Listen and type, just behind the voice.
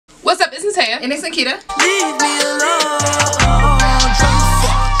Nataya. And it's Nikita. Leave me alone. Drunk as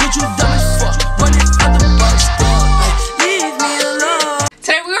fuck, get you dumb as fuck. Running out the bus stop. Leave me alone.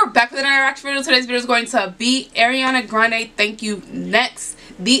 Today we are back with another reaction video. Today's video is going to be Ariana Grande, Thank You Next,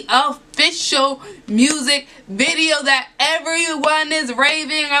 the official music video that everyone is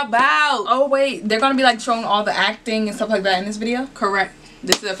raving about. Oh wait, they're gonna be like showing all the acting and stuff like that in this video? Correct.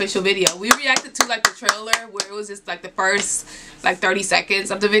 This is the official video. We reacted to like the trailer where it was just like the first like 30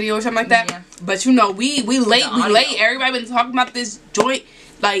 seconds of the video or something like that. Yeah. But you know, we late. Everybody been talking about this joint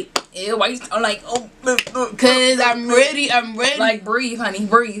like I'm like, oh, cause I'm ready. Like breathe, honey,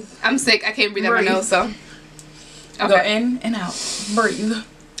 breathe. I'm sick. I can't breathe out my nose, so okay. Go in and out. Breathe.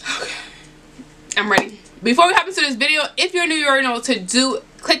 Okay. I'm ready. Before we hop into this video, if you're new, you already know what to do.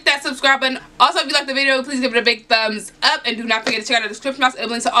 Click that subscribe button. Also, if you like the video, please give it a big thumbs up. And do not forget to check out the description box. It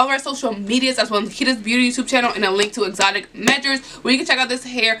links to all of our social medias, as well as Nikita's Beauty YouTube channel, and a link to Exotic Measures, where you can check out this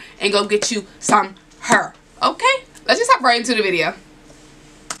hair and go get you some hair. Okay? Let's just hop right into the video.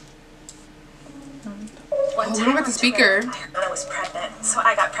 Oh, what about the speaker? I was pregnant, so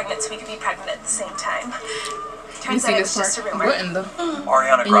I got pregnant so we could be pregnant at the same time. Turns out it's just a rumor. What in the?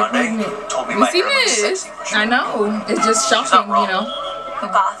 Ariana Grande told me my hair was sexy. I know. It's just shocking, you know.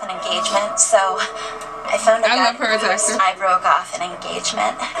 Broke off an engagement, so I found a guy love her as an actor. I broke off an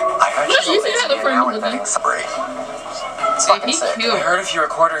engagement. I heard she's now inventing spree. It's fucking sick. Cute. I heard if you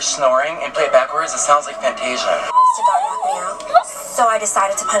record her snoring and play it backwards, it sounds like Fantasia. Honest to God knocked me out, so I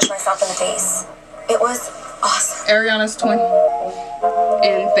decided to punch myself in the face. It was awesome. Ariana's twin.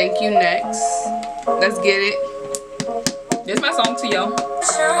 And Thank You Next. Let's get it. This is my song to y'all.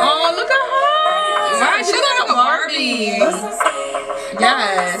 Oh, look at her. Right, she looks like a Barbie.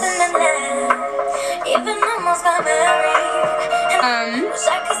 Yes.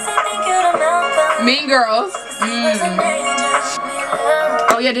 Mean Girls.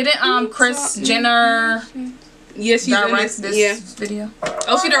 Oh yeah, didn't Chris Jenner direct this video?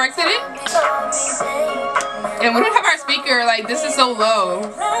 Oh, she directed it? And we don't have our speaker, like this is so low.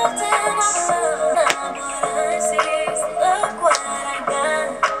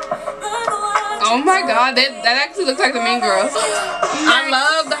 Oh my god, that actually looks like the Mean Girls. I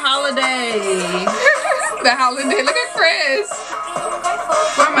love the holiday. The holiday. Look at Chris.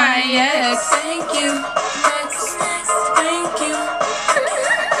 For my ex. Thank you. Thank you.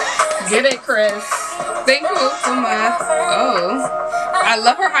 Get it, Chris. Thank you for my. Oh. I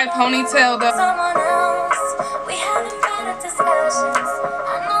love her high ponytail though.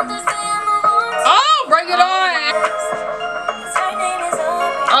 Oh, bring it on.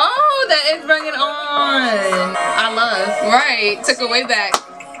 Bring it on. I love. Right. Took away that.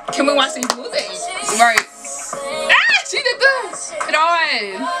 Can we watch these movies? Right. Ah, she did this. Put it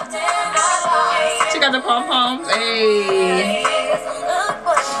on. She got the pom poms. Hey.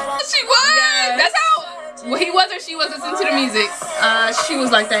 She was. Yes. That's how. Well, he was or she was listening to the music. She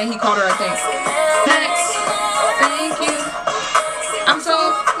was like that. And he called her, I think. Next. Thank you. I'm so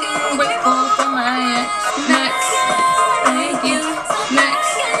grateful for my ex. Next. Thank you.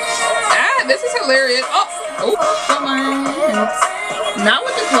 Next. This is hilarious. Oh, for my ex. Not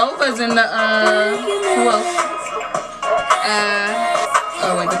with the clovers and the who else?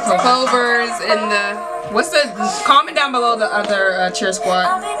 Oh wait, the clovers and the. What's the? Comment down below the other cheer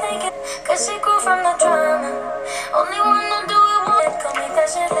squad.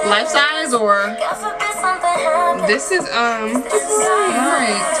 Life size or? This is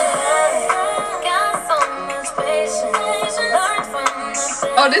Alright.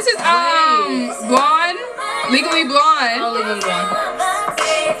 Oh, this is Blonde. Legally Blonde. Oh, Legally Blonde.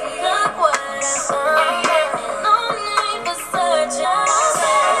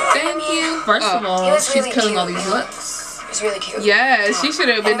 Thank you. First of all, she's killing all these looks. It's really cute. Yeah, she should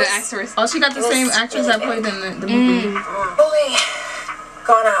have been the actress. Oh, she got the same actress that played in the movie. Only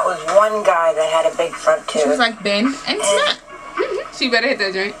gone out with one guy that had a big front tooth. She was like Ben and Snap. She better hit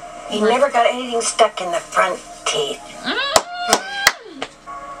that joint. He never got anything stuck in the front teeth.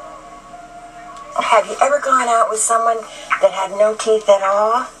 Have you ever gone out with someone that had no teeth at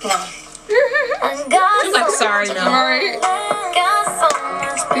all? No. She's like, sorry, no. Right.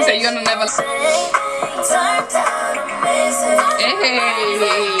 He said, you're gonna never. Hey.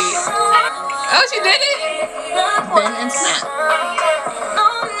 Oh, she did it. Ben and Snap.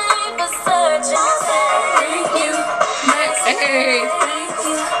 Thank you. Next. Hey.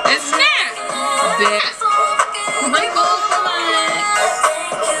 And Snap. That. Grateful for my ex.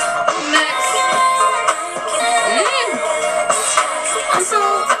 Next. I'm so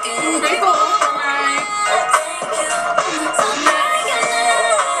grateful for my.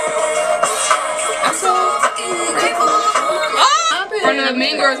 I'm so grateful. Oh! One of the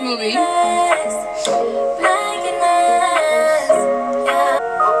Mean Girls movie.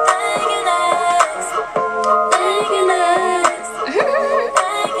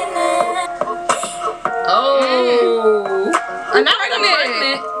 Oh, another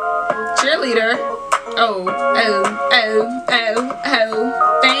pregnant cheerleader. Oh.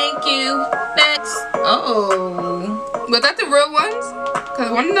 Thank you. Next. Oh. Was that the real ones?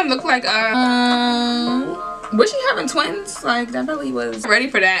 Cause one of them looked like was she having twins? Like that belly was ready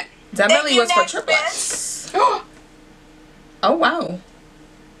for that. That belly was for triplets. Oh wow.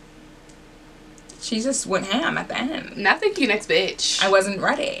 She just went ham at the end. Now thank you next, bitch. I wasn't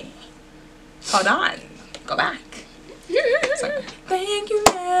ready. Hold on. Go back. Like, thank you,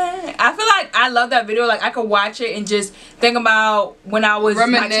 man. I feel like I love that video. Like I could watch it and just think about when I was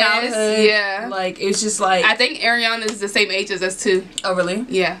my childhood. Yeah. Like it's just like I think Ariana is the same age as us too. Oh really?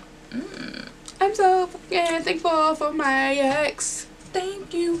 Yeah. I'm so fucking thankful for my ex.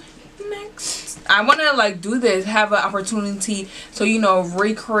 Thank you. Next. I want to like do this, have an opportunity to, you know,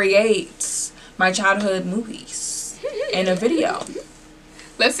 recreate my childhood movies in a video.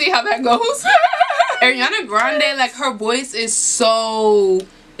 Let's see how that goes. Ariana Grande, like her voice is so,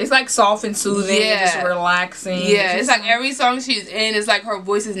 it's like soft and soothing, and just relaxing. Yeah, it's like every song she's in, it's like her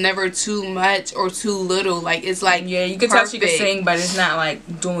voice is never too much or too little. Like it's like, yeah, you can tell she can sing, but it's not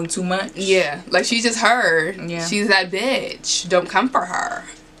like doing too much. Yeah, like she's just her. Yeah, she's that bitch. Don't come for her.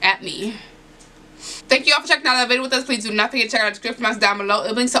 At me. Thank you all for checking out that video with us. Please do not forget to check out the description box down below.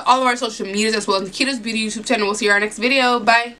 It links to all of our social medias as well as Nikita's Beauty YouTube channel. We'll see you in our next video. Bye.